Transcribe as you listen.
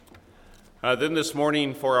Then this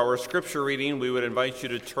morning for our scripture reading, we would invite you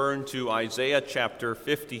to turn to Isaiah chapter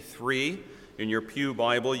 53. In your pew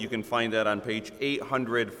Bible, you can find that on page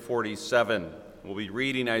 847. We'll be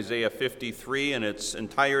reading Isaiah 53 in its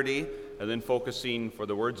entirety, and then focusing for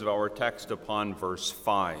the words of our text upon verse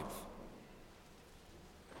 5.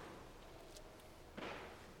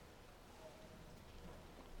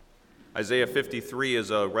 Isaiah 53 is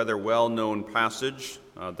a rather well-known passage.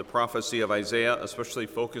 The prophecy of Isaiah especially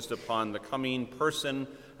focused upon the coming person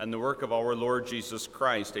and the work of our Lord Jesus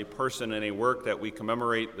Christ, a person and a work that we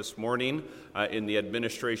commemorate this morning in the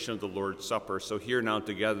administration of the Lord's Supper. So hear now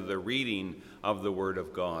together the reading of the Word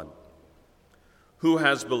of God. Who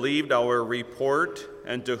has believed our report,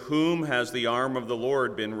 and to whom has the arm of the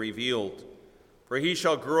Lord been revealed? For he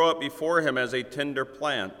shall grow up before him as a tender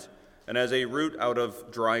plant, and as a root out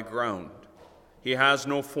of dry ground. He has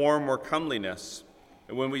no form or comeliness,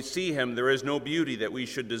 and when we see him, there is no beauty that we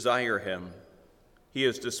should desire him. He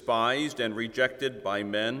is despised and rejected by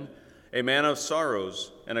men, a man of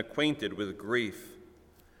sorrows and acquainted with grief.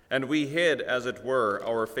 And we hid, as it were,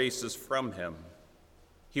 our faces from him.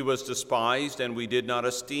 He was despised, and we did not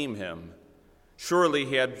esteem him. Surely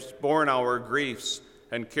he had borne our griefs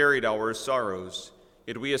and carried our sorrows.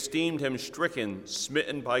 Yet we esteemed him stricken,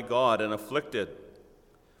 smitten by God, and afflicted.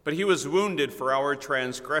 But he was wounded for our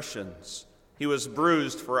transgressions. He was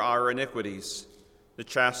bruised for our iniquities. The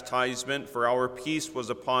chastisement for our peace was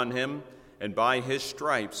upon him, and by his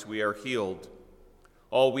stripes we are healed.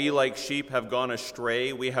 All we like sheep have gone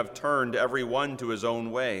astray. We have turned every one to his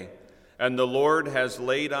own way, and the Lord has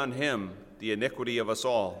laid on him the iniquity of us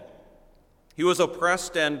all. He was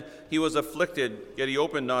oppressed and he was afflicted, yet he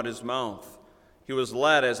opened not his mouth. He was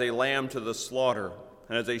led as a lamb to the slaughter,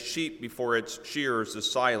 and as a sheep before its shearers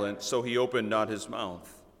is silent, so he opened not his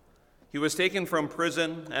mouth. He was taken from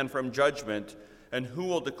prison and from judgment, and who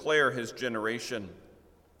will declare his generation?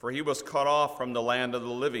 For he was cut off from the land of the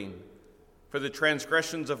living. For the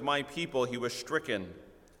transgressions of my people he was stricken,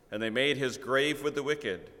 and they made his grave with the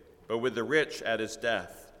wicked, but with the rich at his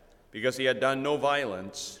death, because he had done no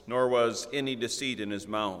violence, nor was any deceit in his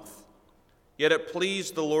mouth. Yet it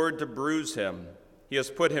pleased the Lord to bruise him. He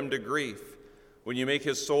has put him to grief. When you make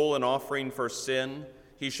his soul an offering for sin,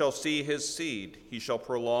 he shall see his seed. He shall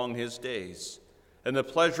prolong his days. And the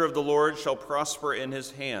pleasure of the Lord shall prosper in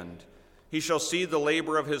his hand. He shall see the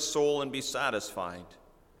labor of his soul and be satisfied.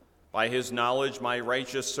 By his knowledge my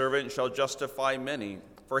righteous servant shall justify many,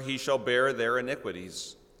 for he shall bear their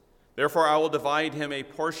iniquities. Therefore I will divide him a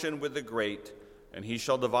portion with the great, and he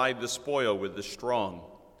shall divide the spoil with the strong,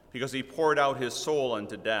 because he poured out his soul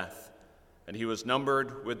unto death. And he was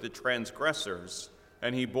numbered with the transgressors,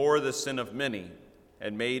 and he bore the sin of many,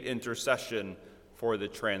 and made intercession for the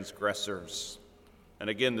transgressors. And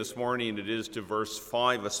again this morning it is to verse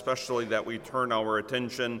 5 especially that we turn our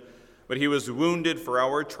attention. But he was wounded for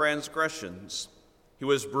our transgressions. He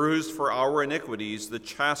was bruised for our iniquities. The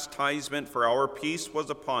chastisement for our peace was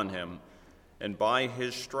upon him, and by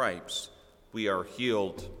his stripes we are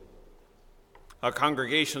healed. A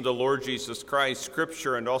congregation of the Lord Jesus Christ,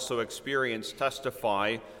 Scripture and also experience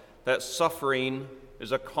testify that suffering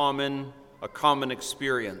is a common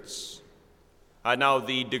experience. Now,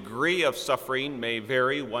 the degree of suffering may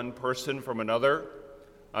vary one person from another.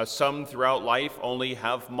 Some throughout life only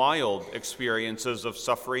have mild experiences of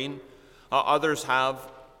suffering. Others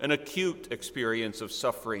have an acute experience of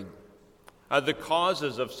suffering. The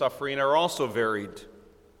causes of suffering are also varied.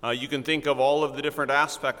 You can think of all of the different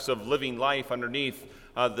aspects of living life underneath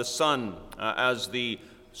the sun, as the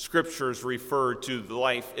Scriptures refer to the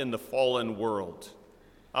life in the fallen world.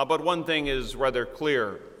 But one thing is rather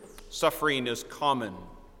clear: suffering is common.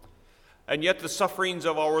 And yet the sufferings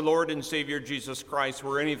of our Lord and Savior Jesus Christ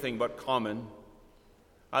were anything but common.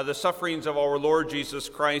 The sufferings of our Lord Jesus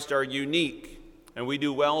Christ are unique, and we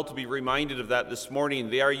do well to be reminded of that this morning.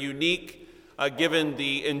 They are unique given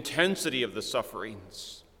the intensity of the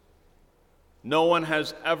sufferings. No one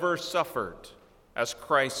has ever suffered as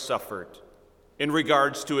Christ suffered in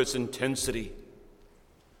regards to its intensity,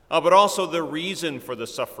 but also the reason for the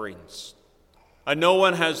sufferings. No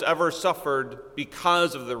one has ever suffered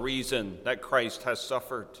because of the reason that Christ has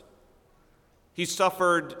suffered. He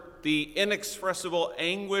suffered the inexpressible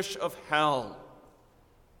anguish of hell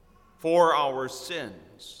for our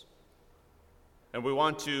sins. And we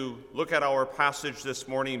want to look at our passage this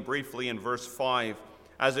morning briefly in verse 5,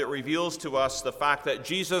 as it reveals to us the fact that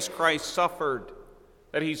Jesus Christ suffered,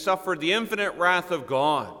 that he suffered the infinite wrath of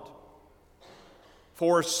God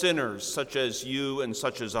for sinners such as you and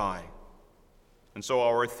such as I. And so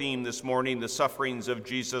our theme this morning, the sufferings of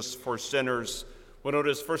Jesus for sinners, we'll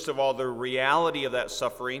notice first of all the reality of that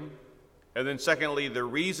suffering, And then secondly, the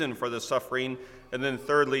reason for the suffering. And then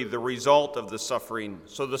thirdly, the result of the suffering.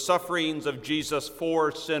 So the sufferings of Jesus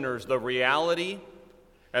for sinners, the reality,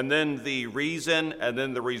 and then the reason, and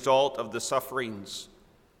then the result of the sufferings.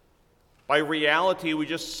 By reality, we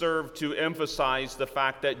just serve to emphasize the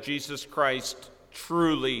fact that Jesus Christ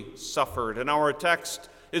truly suffered. And our text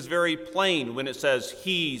is very plain when it says,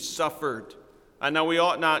 he suffered. And now we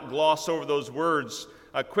ought not gloss over those words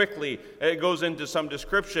quickly. It goes into some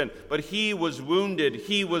description. But he was wounded,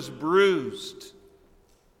 he was bruised.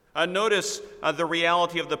 Notice the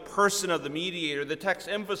reality of the person of the mediator. The text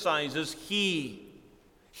emphasizes he.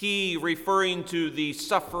 He referring to the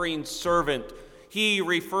suffering servant. He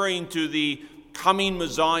referring to the coming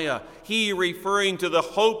Messiah. He referring to the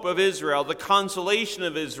hope of Israel, the consolation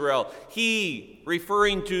of Israel. He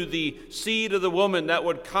referring to the seed of the woman that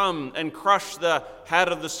would come and crush the head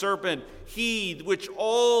of the serpent. He which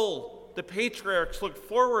all the patriarchs looked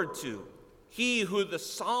forward to. He who the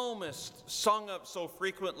psalmist sung up so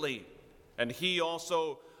frequently. And he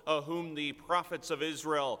also whom the prophets of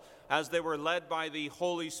Israel, as they were led by the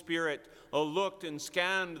Holy Spirit, looked and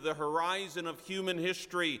scanned the horizon of human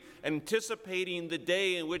history, anticipating the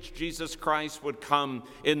day in which Jesus Christ would come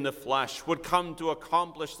in the flesh, would come to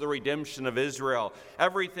accomplish the redemption of Israel.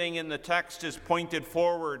 Everything in the text is pointed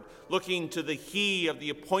forward, looking to the he of the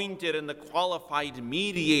appointed and the qualified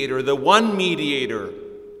mediator, the one mediator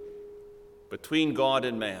between God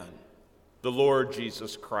and man, the Lord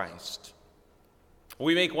Jesus Christ.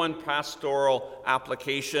 We make one pastoral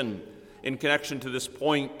application in connection to this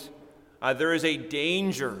point. There is a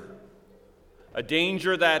danger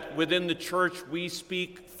that within the church we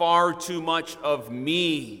speak far too much of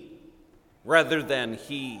me rather than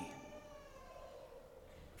he.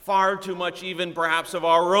 Far too much even perhaps of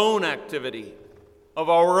our own activity, of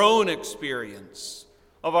our own experience,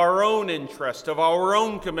 of our own interest, of our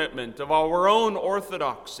own commitment, of our own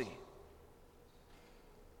orthodoxy.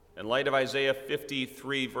 In light of Isaiah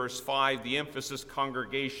 53, verse 5, the emphasis,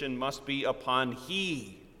 congregation, must be upon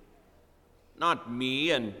he, not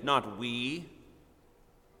me and not we.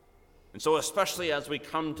 And so especially as we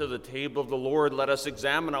come to the table of the Lord, let us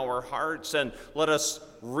examine our hearts and let us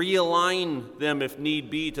realign them if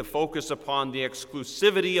need be to focus upon the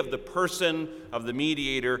exclusivity of the person of the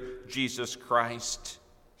mediator, Jesus Christ.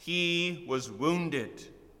 He was wounded.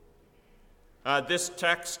 This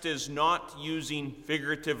text is not using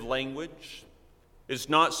figurative language, is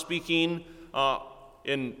not speaking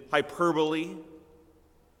in hyperbole.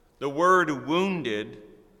 The word wounded,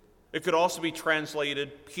 it could also be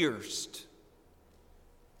translated pierced.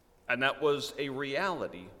 And that was a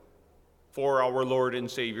reality for our Lord and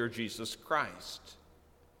Savior Jesus Christ.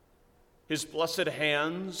 His blessed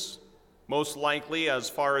hands, most likely, as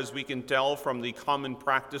far as we can tell from the common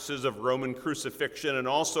practices of Roman crucifixion, and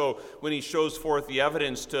also when he shows forth the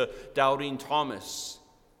evidence to doubting Thomas,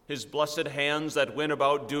 his blessed hands that went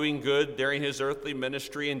about doing good during his earthly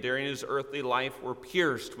ministry and during his earthly life were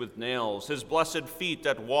pierced with nails. His blessed feet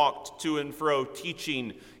that walked to and fro,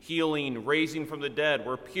 teaching, healing, raising from the dead,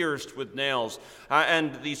 were pierced with nails.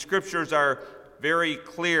 And the scriptures are very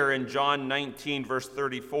clear in John 19, verse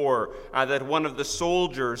 34, that one of the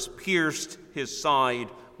soldiers pierced his side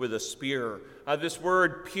with a spear. This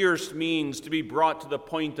word pierced means to be brought to the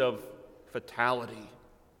point of fatality.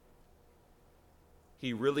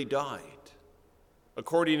 He really died,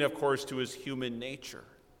 according, of course, to his human nature.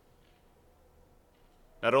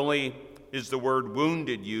 Not only is the word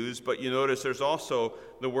wounded used, but you notice there's also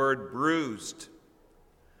the word bruised.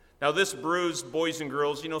 Now, this bruised, boys and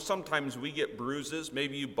girls, sometimes we get bruises.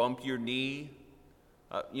 Maybe you bump your knee.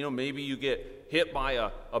 Maybe you get hit by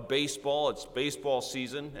a baseball. It's baseball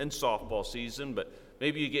season and softball season, but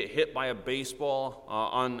maybe you get hit by a baseball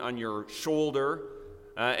on your shoulder.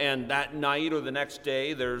 And that night or the next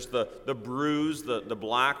day, there's the bruise, the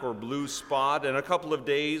black or blue spot, and a couple of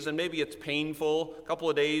days, and maybe it's painful. A couple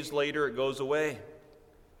of days later, it goes away.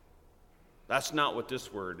 That's not what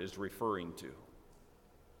this word is referring to.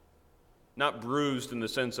 Not bruised in the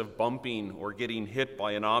sense of bumping or getting hit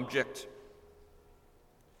by an object.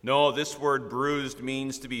 No, this word bruised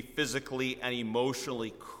means to be physically and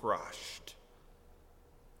emotionally crushed.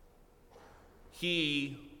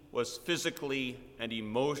 He was physically and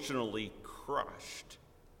emotionally crushed.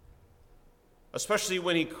 Especially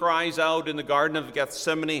when he cries out in the Garden of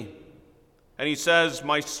Gethsemane, and he says,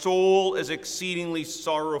 "My soul is exceedingly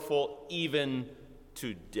sorrowful, even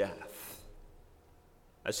to death."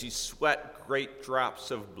 As he sweat great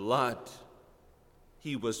drops of blood,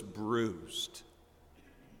 he was bruised.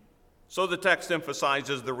 So the text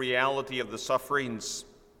emphasizes the reality of the sufferings.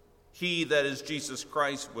 He, that is Jesus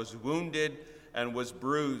Christ, was wounded and was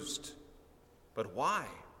bruised. But why?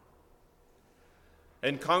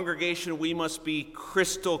 In congregation, we must be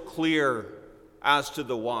crystal clear as to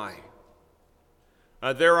the why.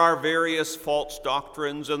 There are various false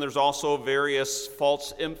doctrines, and there's also various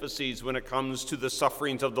false emphases when it comes to the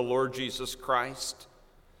sufferings of the Lord Jesus Christ.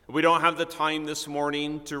 We don't have the time this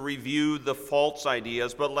morning to review the false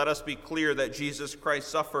ideas, but let us be clear that Jesus Christ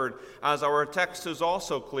suffered, as our text is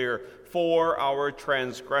also clear, for our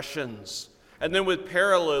transgressions. And then with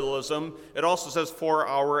parallelism, it also says for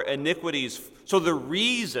our iniquities. So the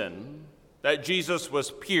reason that Jesus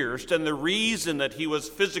was pierced and the reason that he was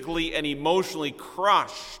physically and emotionally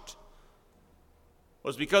crushed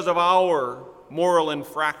was because of our moral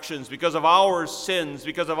infractions, because of our sins,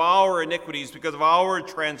 because of our iniquities, because of our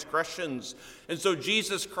transgressions. And so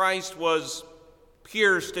Jesus Christ was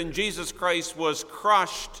pierced and Jesus Christ was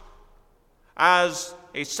crushed as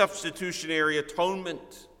a substitutionary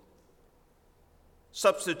atonement.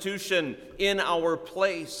 Substitution in our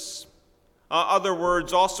place. Other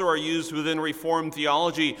words also are used within Reformed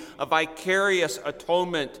theology, a vicarious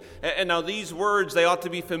atonement. And now these words, they ought to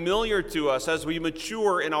be familiar to us as we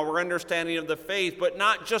mature in our understanding of the faith, but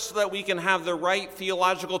not just so that we can have the right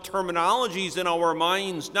theological terminologies in our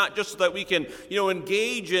minds, not just so that we can,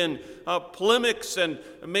 engage in polemics and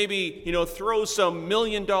maybe, throw some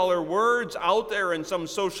million-dollar words out there in some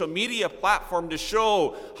social media platform to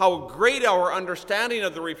show how great our understanding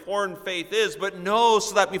of the Reformed faith is, but no,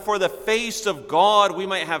 so that before the face of God we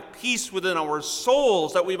might have peace within our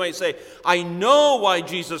souls, that we might say, I know why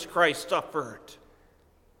Jesus Christ suffered.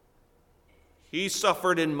 He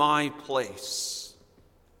suffered in my place.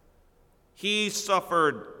 He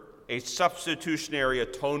suffered a substitutionary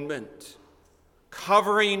atonement,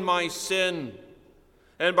 covering my sin.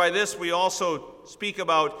 And by this we also speak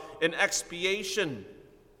about an expiation.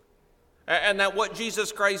 And that what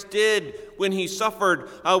Jesus Christ did when he suffered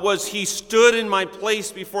was he stood in my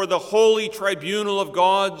place before the holy tribunal of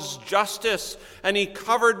God's justice, and he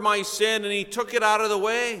covered my sin and he took it out of the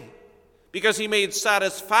way because he made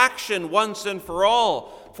satisfaction once and for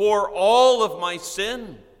all of my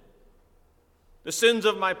sin. The sins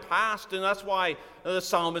of my past, and that's why the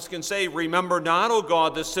psalmist can say, remember not, O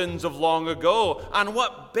God, the sins of long ago. On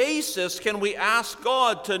what basis can we ask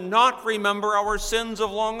God to not remember our sins of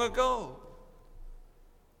long ago?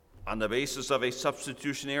 On the basis of a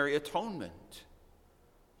substitutionary atonement.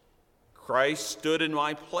 Christ stood in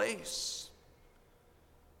my place.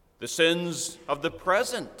 The sins of the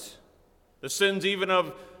present, the sins even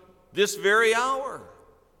of this very hour,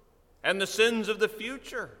 and the sins of the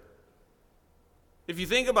future. If you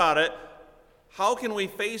think about it, how can we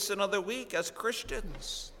face another week as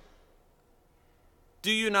Christians?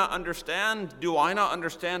 Do you not understand? Do I not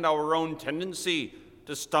understand our own tendency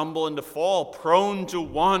to stumble and to fall? Prone to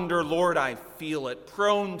wander, Lord, I feel it.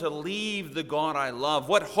 Prone to leave the God I love.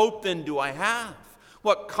 What hope then do I have?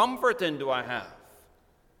 What comfort then do I have?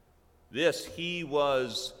 This, he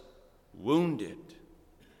was wounded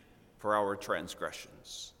for our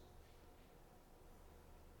transgressions.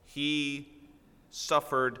 He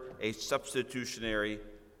suffered a substitutionary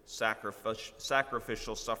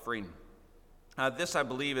sacrificial suffering. This, I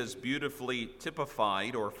believe, is beautifully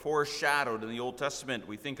typified or foreshadowed in the Old Testament.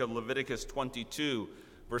 We think of Leviticus 22,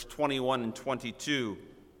 verse 21 and 22.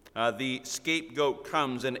 The scapegoat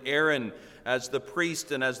comes, and Aaron, as the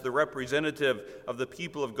priest and as the representative of the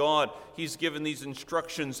people of God, he's given these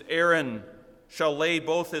instructions. Aaron shall lay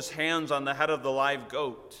both his hands on the head of the live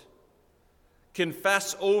goat,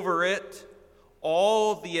 confess over it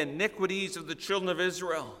all the iniquities of the children of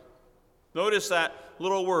Israel. Notice that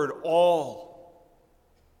little word, all.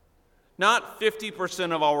 Not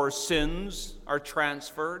 50% of our sins are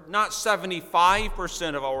transferred, not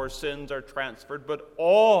 75% of our sins are transferred, but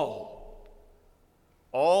all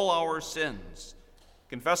our sins.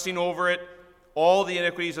 Confessing over it all the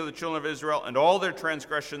iniquities of the children of Israel and all their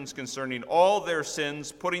transgressions concerning all their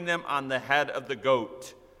sins, putting them on the head of the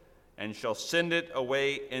goat, and shall send it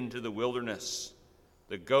away into the wilderness.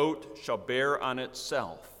 The goat shall bear on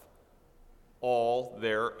itself all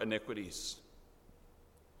their iniquities.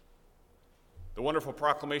 The wonderful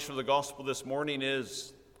proclamation of the gospel this morning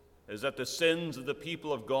is that the sins of the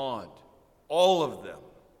people of God, all of them,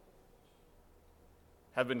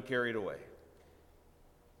 have been carried away.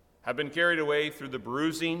 Have been carried away through the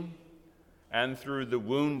bruising and through the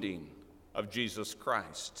wounding of Jesus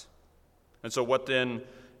Christ. And so what then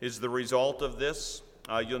is the result of this?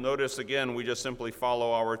 You'll notice again, we just simply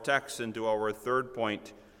follow our text into our third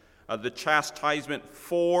point. The chastisement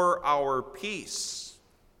for our peace.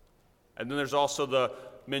 And then there's also the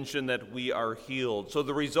mention that we are healed. So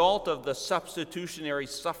the result of the substitutionary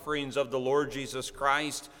sufferings of the Lord Jesus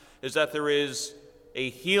Christ is that there is a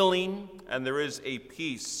healing and there is a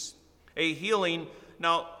peace. A healing,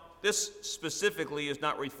 now this specifically is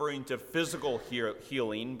not referring to physical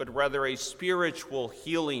healing, but rather a spiritual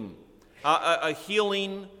healing. A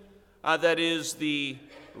healing that is the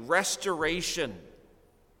restoration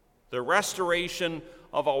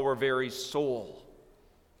of our very soul.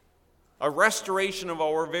 A restoration of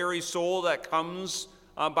our very soul that comes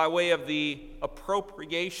by way of the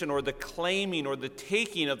appropriation or the claiming or the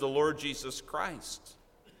taking of the Lord Jesus Christ.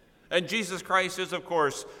 And Jesus Christ is, of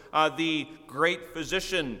course, the great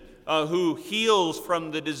physician who heals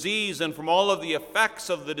from the disease and from all of the effects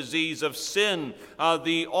of the disease of sin,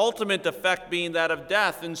 the ultimate effect being that of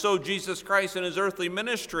death. And so Jesus Christ in his earthly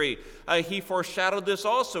ministry, he foreshadowed this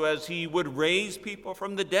also as he would raise people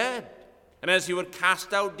from the dead, and as he would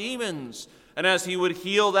cast out demons, and as he would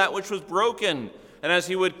heal that which was broken, and as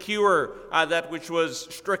he would cure that which was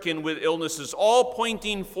stricken with illnesses, all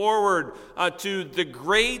pointing forward to the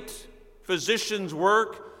great physician's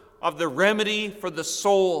work of the remedy for the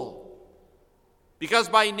soul. Because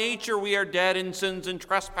by nature we are dead in sins and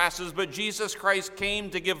trespasses, but Jesus Christ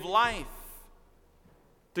came to give life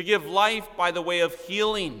by the way of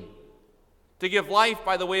healing, to give life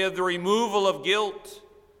by the way of the removal of guilt,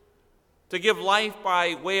 to give life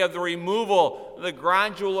by way of the removal, the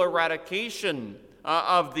gradual eradication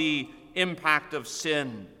of the impact of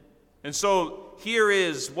sin. And so here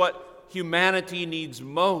is what humanity needs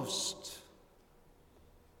most: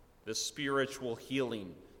 the spiritual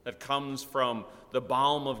healing that comes from the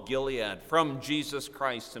balm of Gilead, from Jesus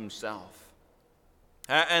Christ himself.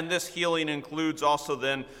 And this healing includes also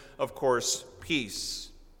then, of course, peace.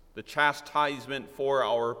 The chastisement for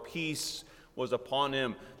our peace was upon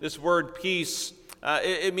him. This word peace,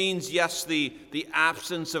 it means, yes, the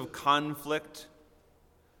absence of conflict,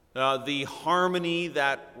 the harmony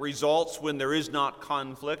that results when there is not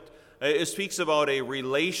conflict. It speaks about a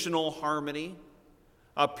relational harmony.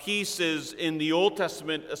 Peace is, in the Old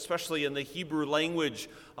Testament, especially in the Hebrew language,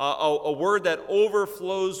 a word that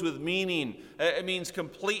overflows with meaning. It means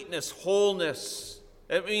completeness, wholeness.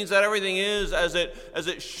 It means that everything is as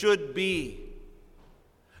it should be.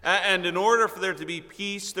 And in order for there to be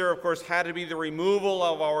peace, there, of course, had to be the removal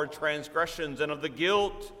of our transgressions and of the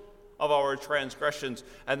guilt of our transgressions.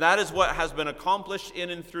 And that is what has been accomplished in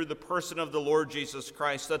and through the person of the Lord Jesus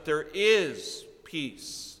Christ, that there is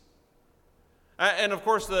peace. And of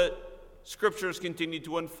course, the Scriptures continue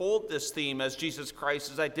to unfold this theme as Jesus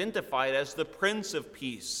Christ is identified as the Prince of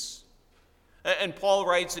Peace. And Paul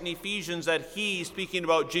writes in Ephesians that he, speaking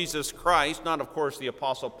about Jesus Christ, not of course the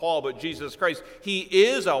Apostle Paul, but Jesus Christ, he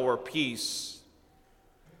is our peace.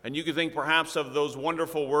 And you can think perhaps of those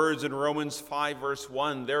wonderful words in Romans 5, verse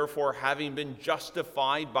 1, therefore, having been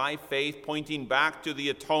justified by faith, pointing back to the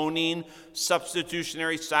atoning,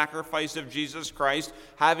 substitutionary sacrifice of Jesus Christ,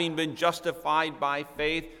 having been justified by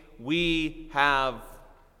faith, we have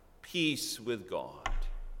peace with God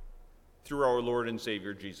through our Lord and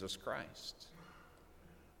Savior Jesus Christ.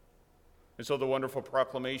 And so the wonderful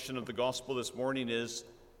proclamation of the gospel this morning is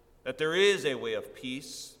that there is a way of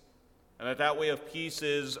peace, and that way of peace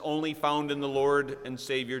is only found in the Lord and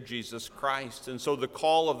Savior Jesus Christ. And so the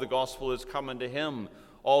call of the gospel is, come unto him,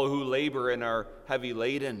 all who labor and are heavy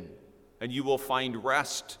laden, and you will find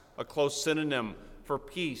rest. A close synonym for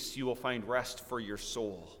peace, you will find rest for your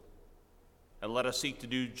soul. And let us seek to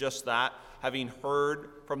do just that, having heard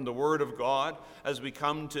from the Word of God, as we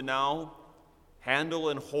come to now handle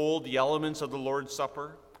and hold the elements of the Lord's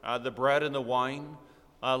Supper, the bread and the wine.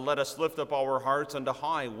 Let us lift up our hearts unto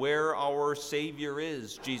high, where our Savior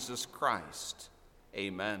is, Jesus Christ.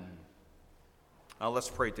 Amen. Let's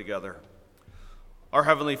pray together. Our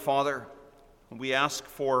Heavenly Father, we ask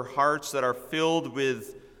for hearts that are filled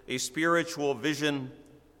with a spiritual vision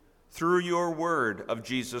through your word of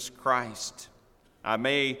Jesus Christ.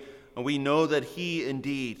 May we know that he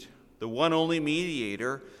indeed, the one only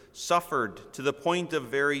mediator, suffered to the point of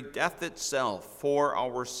very death itself for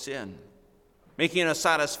our sin, making a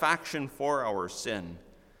satisfaction for our sin.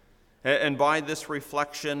 And by this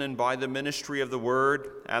reflection and by the ministry of the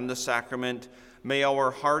word and the sacrament, may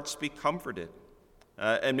our hearts be comforted.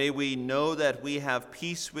 And may we know that we have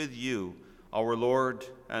peace with you, our Lord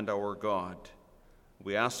and our God.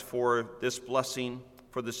 We ask for this blessing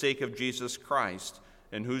for the sake of Jesus Christ,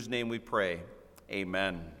 in whose name we pray.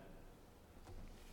 Amen.